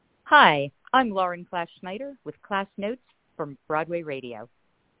Hi, I'm Lauren Clash Schneider with Class Notes from Broadway Radio.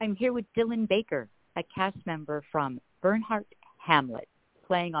 I'm here with Dylan Baker, a cast member from Bernhardt, Hamlet,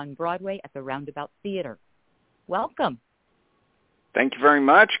 playing on Broadway at the Roundabout Theater. Welcome. Thank you very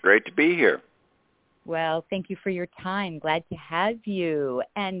much. Great to be here. Well, thank you for your time. Glad to have you.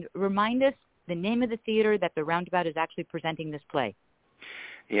 And remind us the name of the theater that the Roundabout is actually presenting this play.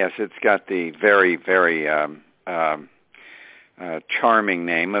 Yes, it's got the very, very charming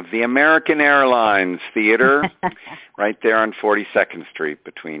name of the American Airlines Theater, right there on 42nd Street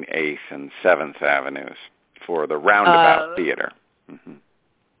between 8th and 7th Avenues for the Roundabout Theater. Mm-hmm.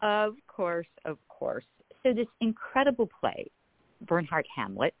 Of course, of course. So this incredible play, Bernhardt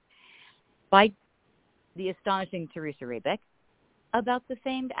Hamlet, by the astonishing Teresa Rebeck, about the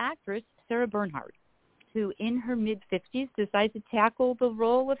famed actress Sarah Bernhardt, who in her mid-50s decides to tackle the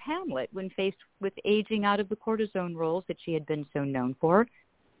role of Hamlet when faced with aging out of the cortisone roles that she had been so known for.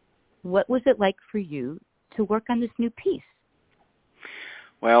 What was it like for you to work on this new piece?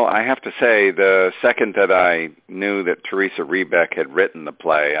 Well, I have to say, the second that I knew that Teresa Rebeck had written the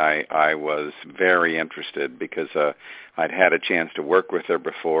play, I was very interested because I'd had a chance to work with her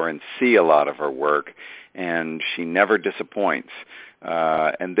before and see a lot of her work, and she never disappoints.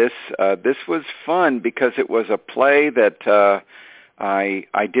 And this was fun because it was a play that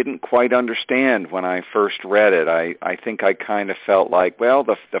I didn't quite understand when I first read it. I think I kind of felt like, well,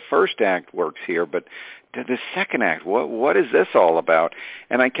 the first act works here, but the second act, what is this all about?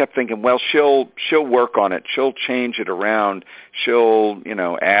 And I kept thinking, well, she'll work on it. She'll change it around. She'll,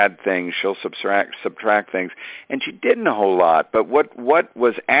 add things. She'll subtract things. And she didn't a whole lot. But what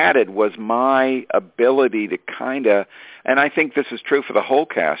was added was my ability to kind of, and I think this is true for the whole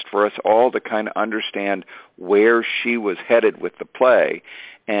cast, for us all to kind of understand where she was headed with the play.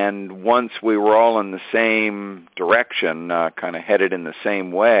 And once we were all in the same direction, kind of headed in the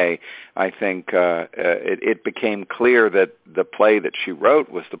same way, I think it became clear that the play that she wrote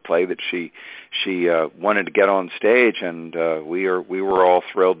was the play that she wanted to get on stage, and we were all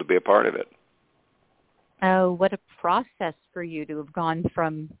thrilled to be a part of it. Oh, what a process for you to have gone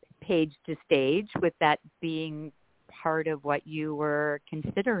from page to stage, with that being part of what you were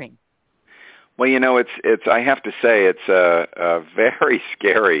considering. Well, it's. I have to say, it's very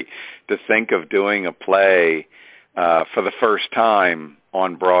scary to think of doing a play for the first time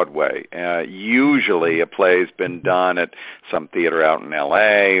on Broadway. Usually, a play's been done at some theater out in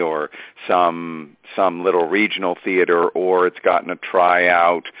L.A. or some little regional theater, or it's gotten a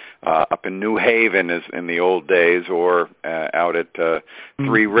tryout up in New Haven, as in the old days, or out at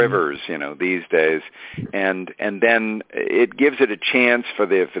Three Rivers, these days, and then it gives it a chance for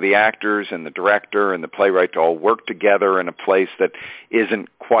the actors and the director and the playwright to all work together in a place that isn't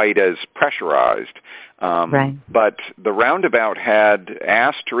quite as pressurized. Right. But the Roundabout had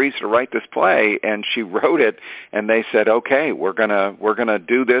asked Teresa to write this play, and she wrote it, and they said, okay, we're gonna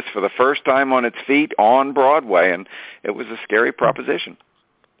do this for the first time on its feet on Broadway, and it was a scary proposition.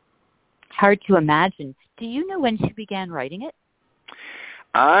 Hard to imagine. Do you know when she began writing it?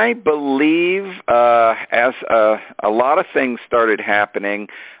 I believe as a lot of things started happening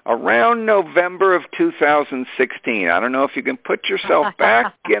around November of 2016. I don't know if you can put yourself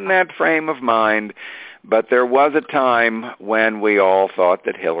back in that frame of mind, but there was a time when we all thought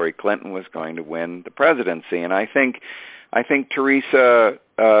that Hillary Clinton was going to win the presidency, and I think Teresa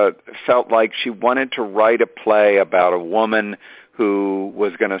felt like she wanted to write a play about a woman who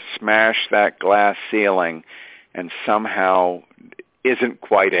was going to smash that glass ceiling and somehow isn't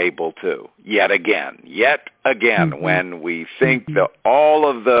quite able to yet again, when we think that all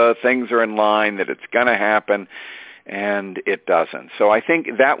of the things are in line, that it's going to happen, and it doesn't. So I think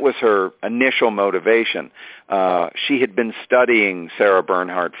that was her initial motivation. She had been studying Sarah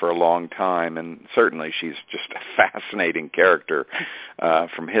Bernhardt for a long time, and certainly she's just a fascinating character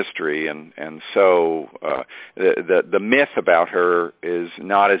from history. And so the myth about her is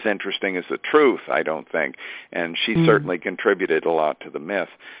not as interesting as the truth, I don't think. And she certainly contributed a lot to the myth.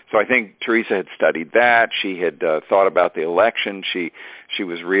 So I think Teresa had studied that. She had thought about the election. She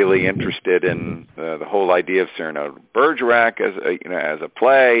was really interested in the whole idea of Cyrano de Bergerac as a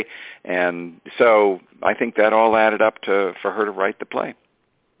play, and so I think that all added up for her to write the play.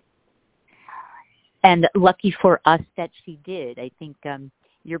 And lucky for us that she did. I think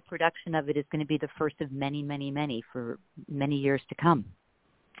your production of it is going to be the first of many, many, many for many years to come.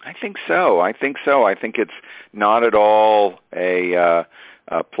 I think so. I think it's not at all a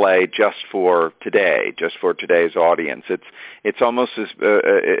play just for today, just for today's audience. It's almost as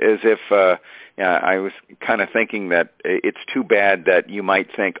if I was kind of thinking that it's too bad that you might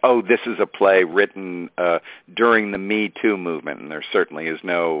think, oh, this is a play written during the Me Too movement, and there certainly is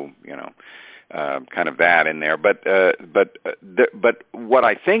no, kind of that in there. But what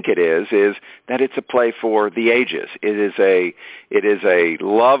I think it is that it's a play for the ages. It is a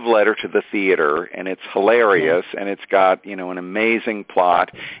love letter to the theater, and it's hilarious, and it's got an amazing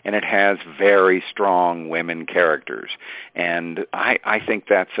plot, and it has very strong women characters. And I think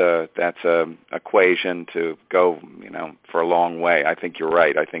that's a equation to go for a long way. I think you're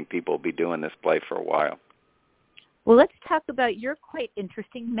right. I think people will be doing this play for a while. Well, let's talk about your quite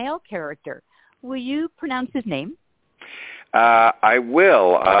interesting male character. Will you pronounce his name? I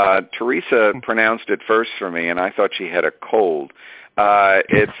will. Teresa pronounced it first for me, and I thought she had a cold.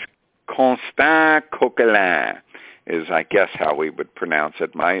 It's Constant Coquelin is, I guess, how we would pronounce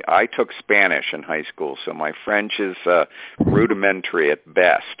it. I took Spanish in high school, so my French is rudimentary at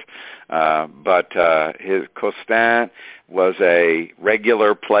best. But his Constant was a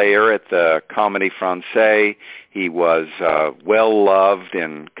regular player at the Comédie Française. He was well-loved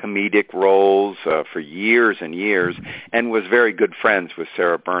in comedic roles for years and years, and was very good friends with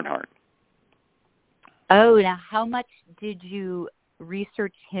Sarah Bernhardt. Oh, now how much did you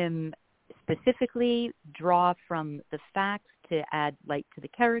research him specifically, draw from the facts to add light to the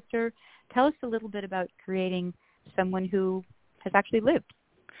character? Tell us a little bit about creating someone who has actually lived.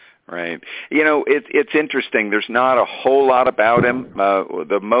 Right. It's interesting. There's not a whole lot about him.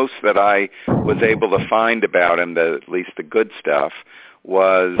 The most that I was able to find about him, at least the good stuff,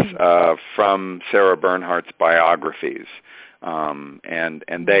 was from Sarah Bernhardt's biographies. And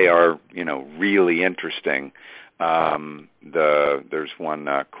they are, really interesting. There's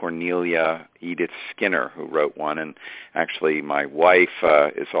one, Cornelia Edith Skinner, who wrote one, and actually my wife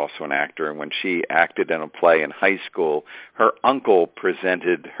is also an actor, and when she acted in a play in high school, her uncle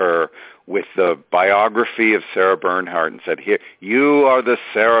presented her with the biography of Sarah Bernhardt and said, "Here, you are the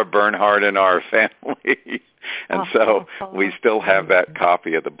Sarah Bernhardt in our family." And so we still have that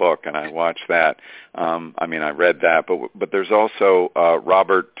copy of the book, and I watched that. I read that, but there's also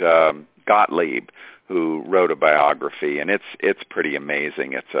Robert Gottlieb, who wrote a biography, and it's pretty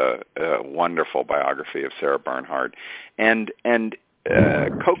amazing. It's a wonderful biography of Sarah Bernhardt, and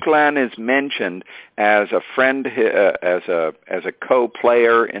Coquelin is mentioned as a friend, as a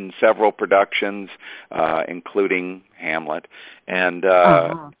co-player in several productions, including Hamlet, and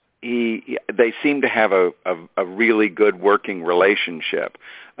they seem to have a really good working relationship.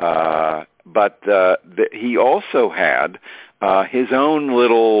 But he also had his own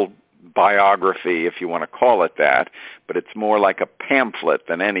little biography, if you want to call it that, but it's more like a pamphlet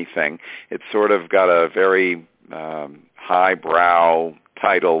than anything. It's sort of got a very highbrow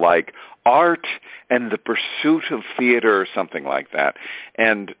title like Art and the Pursuit of Theater, or something like that.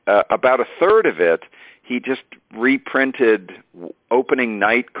 And about a third of it, he just reprinted opening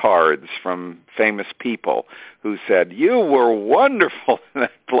night cards from famous people who said, "You were wonderful in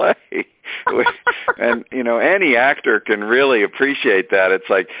that play." And, any actor can really appreciate that. It's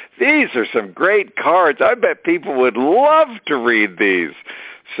like, these are some great cards. I bet people would love to read these.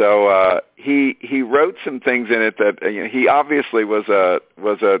 So he wrote some things in it that he obviously was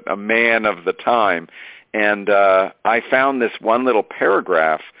a man of the time. And I found this one little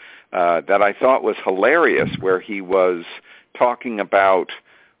paragraph that I thought was hilarious, where he was talking about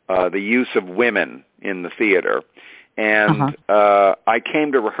the use of women in the theater. And I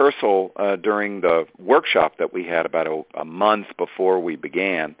came to rehearsal during the workshop that we had about a month before we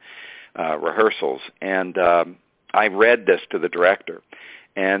began rehearsals. And I read this to the director.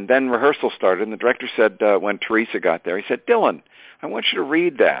 And then rehearsal started, and the director said, when Teresa got there, he said, "Dylan, I want you to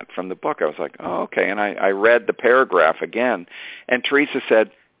read that from the book." I was like, "Oh, okay." And I read the paragraph again. And Teresa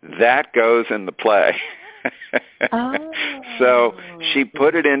said, "That goes in the play." So she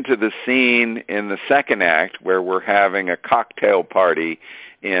put it into the scene in the second act, where we're having a cocktail party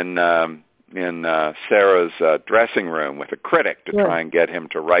in Sarah's dressing room with a critic to try and get him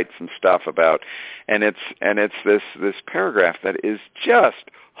to write some stuff about, and it's this paragraph that is just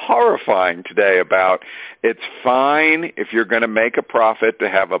horrifying today about, it's fine if you're going to make a profit to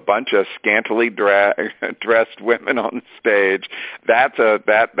have a bunch of scantily dressed women on stage. That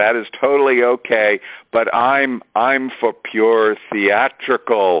is totally okay, but I'm for pure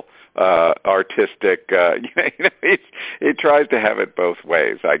theatrical artistic. He tries to have it both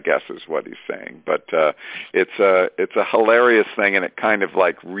ways, I guess, is what he's saying. But it's a hilarious thing, and it kind of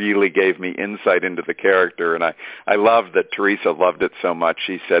like really gave me insight into the character. And I love that Teresa loved it so much.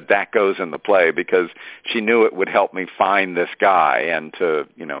 She said that goes in the play because she knew it would help me find this guy and to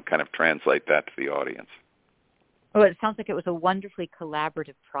kind of translate that to the audience. Well, it sounds like it was a wonderfully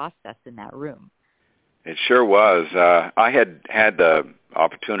collaborative process in that room. It sure was. I had the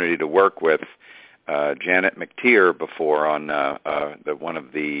opportunity to work with Janet McTeer before on one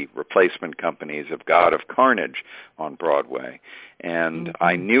of the replacement companies of God of Carnage on Broadway. And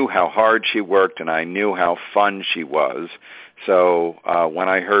I knew how hard she worked, and I knew how fun she was. So when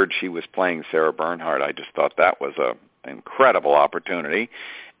I heard she was playing Sarah Bernhardt, I just thought that was an incredible opportunity.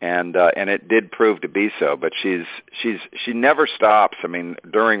 And it did prove to be so. But she never stops. I mean,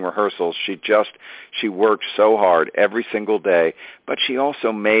 during rehearsals, she worked so hard every single day. But she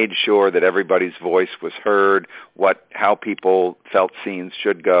also made sure that everybody's voice was heard, how people felt scenes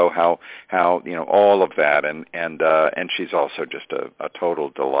should go, how all of that. And she's also just a total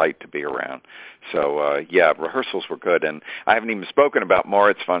delight to be around. So rehearsals were good. And I haven't even spoken about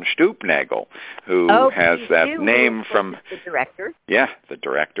Moritz von Stupnagel, who has that name from the director. Yeah, the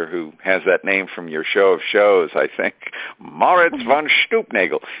director who has that name from your show of shows, I think. Moritz von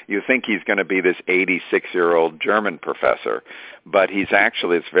Stupnagel. You think he's going to be this 86-year-old German professor, but he's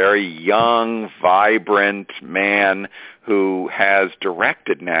actually this very young, vibrant man who has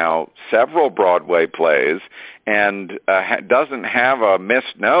directed now several Broadway plays and doesn't have a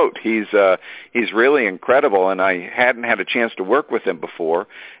missed note. He's really incredible, and I hadn't had a chance to work with him before,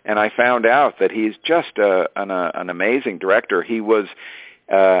 and I found out that he's just an amazing director. He was,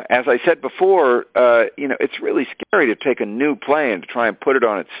 as I said before, it's really scary to take a new play and to try and put it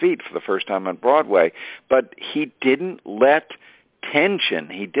on its feet for the first time on Broadway, but he didn't let tension,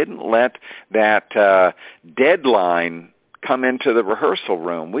 he didn't let that deadline come into the rehearsal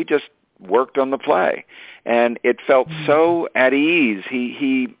room. We just worked on the play, and it felt so at ease.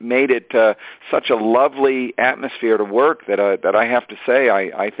 He made it such a lovely atmosphere to work that I have to say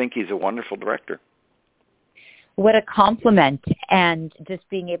I think he's a wonderful director. What a compliment. And just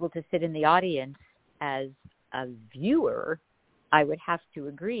being able to sit in the audience as a viewer, I would have to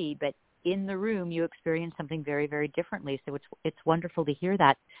agree, but in the room you experience something very, very differently. So it's wonderful to hear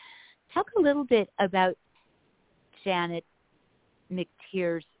that. Talk a little bit about Janet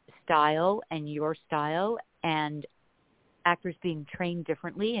McTeer's style and your style, and actors being trained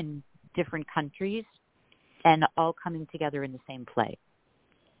differently in different countries and all coming together in the same play.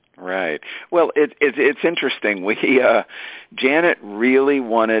 Right. Well, it's interesting. Janet really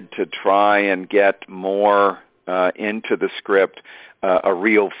wanted to try and get more into the script, a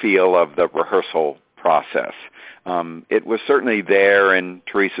real feel of the rehearsal process. It was certainly there in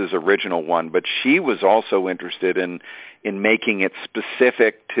Teresa's original one, but she was also interested in making it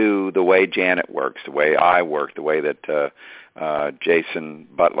specific to the way Janet works, the way I work, the way that Jason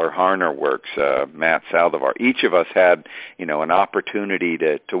Butler Harner works, Matt Saldivar. Each of us had, an opportunity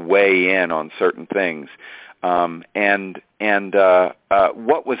to weigh in on certain things. And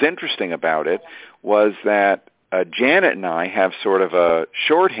what was interesting about it was that Janet and I have sort of a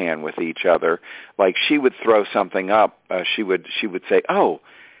shorthand with each other. Like she would throw something up. She would say, "Oh,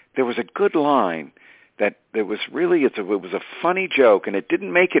 there was a good line that it was a funny joke, and it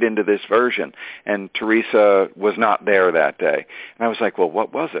didn't make it into this version." And Teresa was not there that day, and I was like, "Well,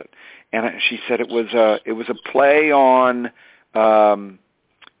 what was it?" And she said it was a play on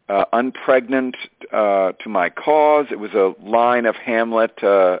unpregnant to my cause. It was a line of Hamlet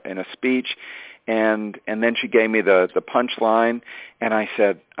in a speech. And then she gave me the punchline, and I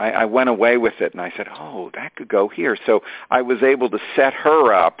said, I went away with it, and I said, oh, that could go here. So I was able to set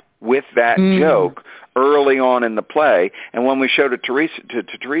her up with that joke early on in the play, and when we showed it to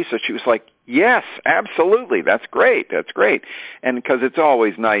Teresa, she was like, yes, absolutely, that's great. And because it's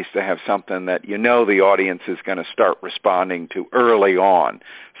always nice to have something that the audience is going to start responding to early on,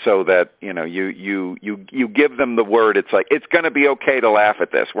 so that you give them the word. It's like, it's going to be okay to laugh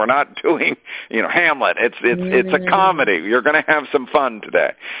at this. We're not doing Hamlet. It's a comedy. You're going to have some fun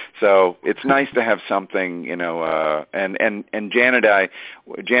today. So it's nice to have something, and Janet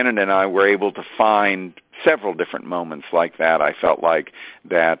and I were able to find several different moments like that. I felt like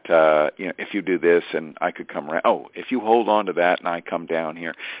that, if you do this and I could come around, if you hold on to that and I come down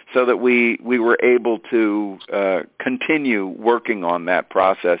here, so that we were able to continue working on that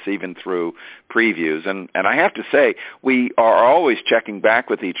process even through previews. And I have to say, we are always checking back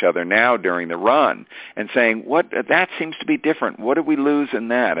with each other now during the run and saying, that seems to be different. What did we lose in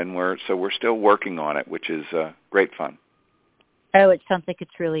that? And we're still working on it, which is great fun. Oh, it sounds like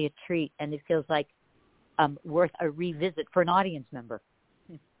it's really a treat, and it feels like worth a revisit for an audience member.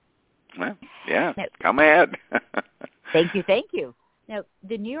 Well, yeah, Now, come ahead. thank you, thank you. Now,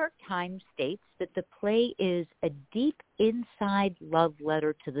 the New York Times states that the play is a deep inside love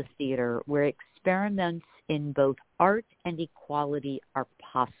letter to the theater where experiments in both art and equality are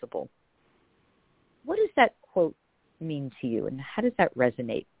possible. What does that quote mean to you, and how does that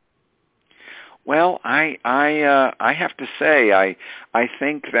resonate? Well, I have to say I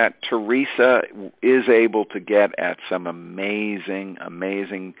think that Teresa is able to get at some amazing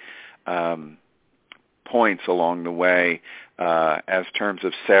points along the way as terms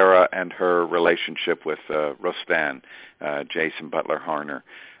of Sarah and her relationship with Rostand, Jason Butler Harner,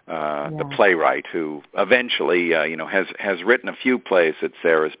 the playwright who eventually has written a few plays that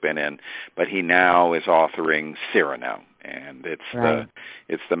Sarah's been in, but he now is authoring Cyrano. And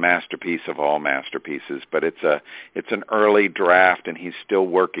it's the masterpiece of all masterpieces, but it's an early draft, and he's still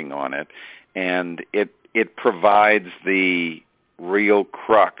working on it, and it provides the real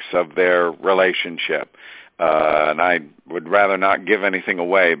crux of their relationship. And I would rather not give anything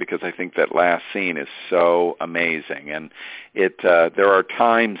away because I think that last scene is so amazing, and there are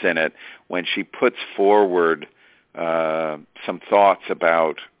times in it when she puts forward some thoughts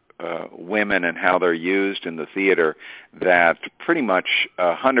about women and how they're used in the theater that pretty much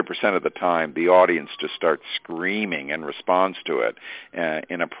 100% of the time the audience just starts screaming in response to it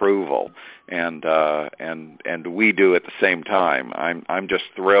in approval, and we do at the same time. I'm just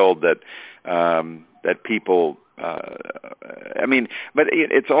thrilled that people. But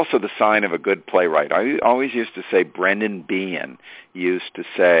it's also the sign of a good playwright. I always used to say, Brendan Behan used to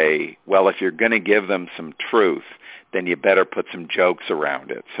say, well, if you're going to give them some truth, then you better put some jokes around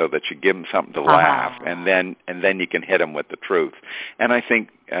it so that you give them something to laugh, and then you can hit them with the truth. And I think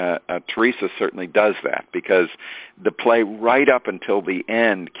Teresa certainly does that, because the play right up until the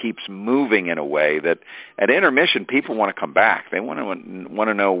end keeps moving in a way that at intermission people want to come back. They want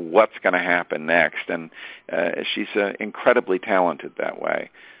to know what's going to happen next, and she's incredibly talented that way.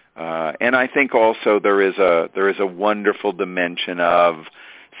 And I think also there is a wonderful dimension of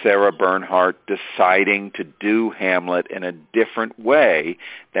Sarah Bernhardt deciding to do Hamlet in a different way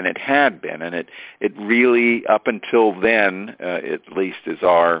than it had been. And it really, up until then, at least is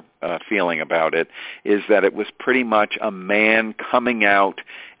our feeling about it, is that it was pretty much a man coming out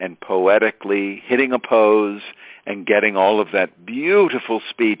and poetically hitting a pose and getting all of that beautiful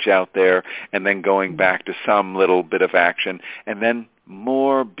speech out there, and then going back to some little bit of action, and then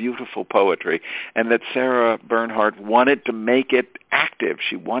more beautiful poetry. And that Sarah Bernhardt wanted to make it active.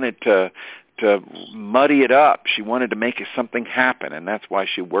 She wanted to muddy it up. She wanted to make something happen, and that's why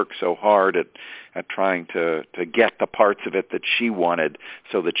she worked so hard at trying to get the parts of it that she wanted,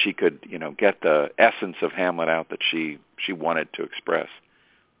 so that she could, get the essence of Hamlet out that she wanted to express.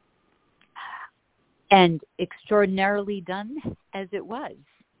 And extraordinarily done as it was.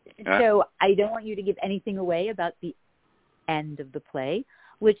 So I don't want you to give anything away about the end of the play,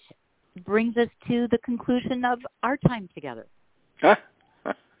 which brings us to the conclusion of our time together. Well,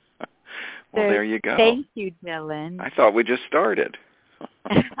 there you go. Thank you, Dylan. I thought we just started.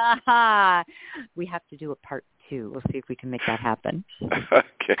 We have to do a part 2. We'll see if we can make that happen.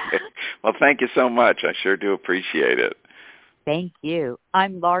 Okay. Well, thank you so much. I sure do appreciate it. Thank you.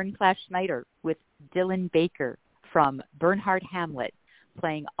 I'm Lauren Clash-Schneider with Dylan Baker from Bernhardt Hamlet,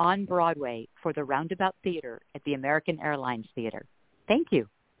 playing on Broadway for the Roundabout Theater at the American Airlines Theater. Thank you.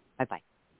 Bye-bye.